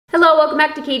Hello, welcome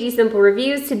back to KG Simple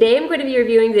Reviews. Today I'm going to be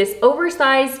reviewing this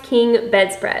oversized king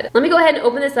bedspread. Let me go ahead and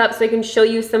open this up so I can show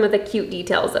you some of the cute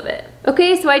details of it.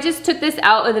 Okay, so I just took this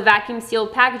out of the vacuum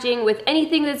sealed packaging. With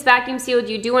anything that's vacuum sealed,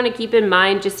 you do want to keep in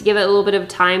mind just to give it a little bit of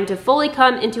time to fully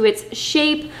come into its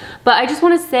shape. But I just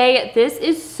want to say this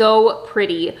is so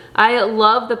pretty. I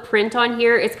love the print on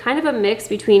here. It's kind of a mix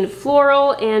between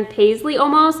floral and paisley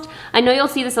almost. I know you'll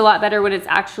see this a lot better when it's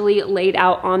actually laid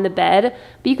out on the bed,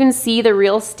 but you can see the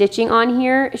real stitching on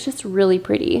here. It's just really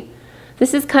pretty.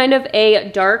 This is kind of a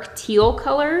dark teal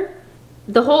color.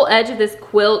 The whole edge of this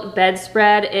quilt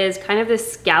bedspread is kind of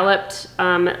this scalloped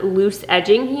loose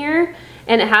edging here,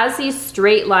 and it has these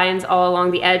straight lines all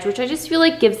along the edge, which I just feel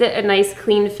like gives it a nice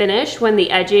clean finish when the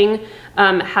edging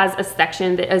has a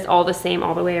section that is all the same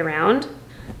all the way around.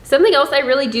 Something else I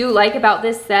really do like about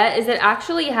this set is it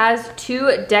actually has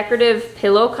two decorative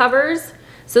pillow covers.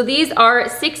 So these are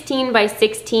 16 by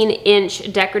 16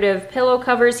 inch decorative pillow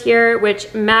covers here,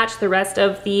 which match the rest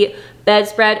of the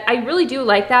bedspread. I really do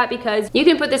like that because you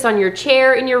can put this on your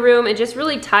chair in your room. It just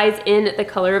really ties in the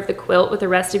color of the quilt with the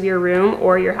rest of your room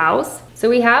or your house. So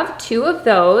we have two of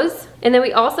those. And then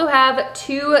we also have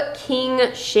two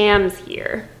king shams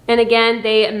here. And again,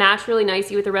 they match really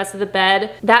nicely with the rest of the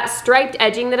bed. That striped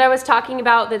edging that I was talking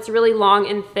about that's really long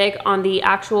and thick on the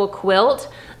actual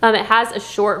quilt, it has a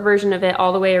short version of it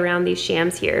all the way around these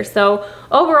shams here. So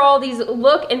overall, these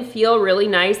look and feel really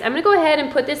nice. I'm gonna go ahead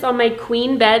and put this on my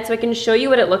queen bed so I can show you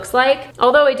what it looks like.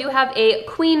 Although I do have a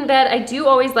queen bed, I do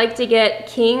always like to get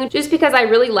king just because I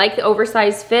really like the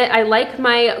oversized fit. I like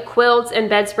my quilts and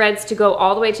bedspreads to go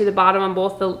all the way to the bottom on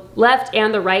both the left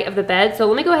and the right of the bed. So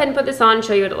let me go ahead and put this on and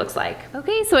show you what it looks like.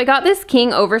 Okay, so I got this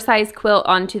king oversized quilt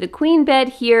onto the queen bed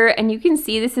here, and you can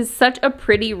see this is such a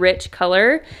pretty rich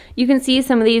color. You can see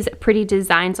some of these pretty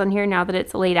designs on here now that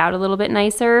it's laid out a little bit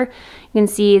nicer. You can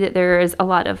see that there's a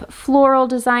lot of floral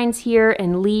designs here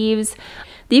and leaves.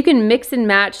 You can mix and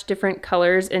match different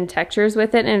colors and textures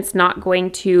with it, and it's not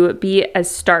going to be a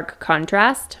stark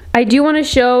contrast. I do want to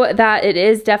show that it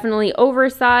is definitely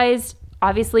oversized.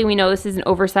 Obviously, we know this is an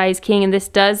oversized king, and this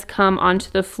does come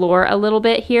onto the floor a little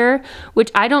bit here,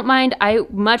 which I don't mind. I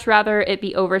much rather it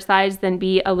be oversized than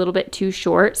be a little bit too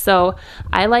short, so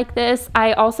I like this.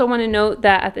 I also want to note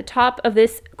that at the top of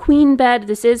this queen bed,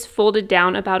 this is folded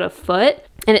down about a foot,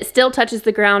 and it still touches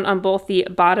the ground on both the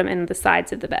bottom and the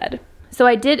sides of the bed. So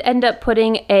I did end up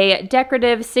putting a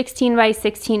decorative 16 by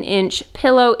 16 inch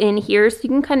pillow in here, so you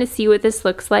can kind of see what this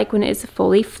looks like when it is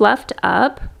fully fluffed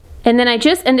up. And then I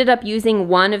just ended up using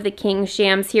one of the king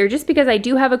shams here just because I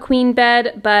do have a queen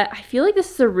bed, but I feel like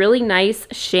this is a really nice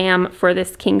sham for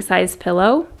this king size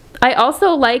pillow. I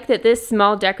also like that this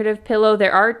small decorative pillow,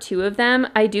 there are two of them.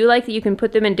 I do like that you can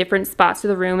put them in different spots of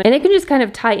the room, and it can just kind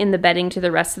of tie in the bedding to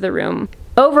the rest of the room.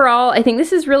 Overall, I think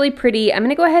this is really pretty. I'm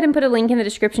gonna go ahead and put a link in the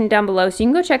description down below so you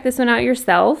can go check this one out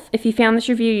yourself. If you found this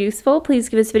review useful, please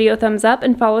give this video a thumbs up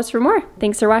and follow us for more.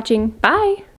 Thanks for watching. Bye!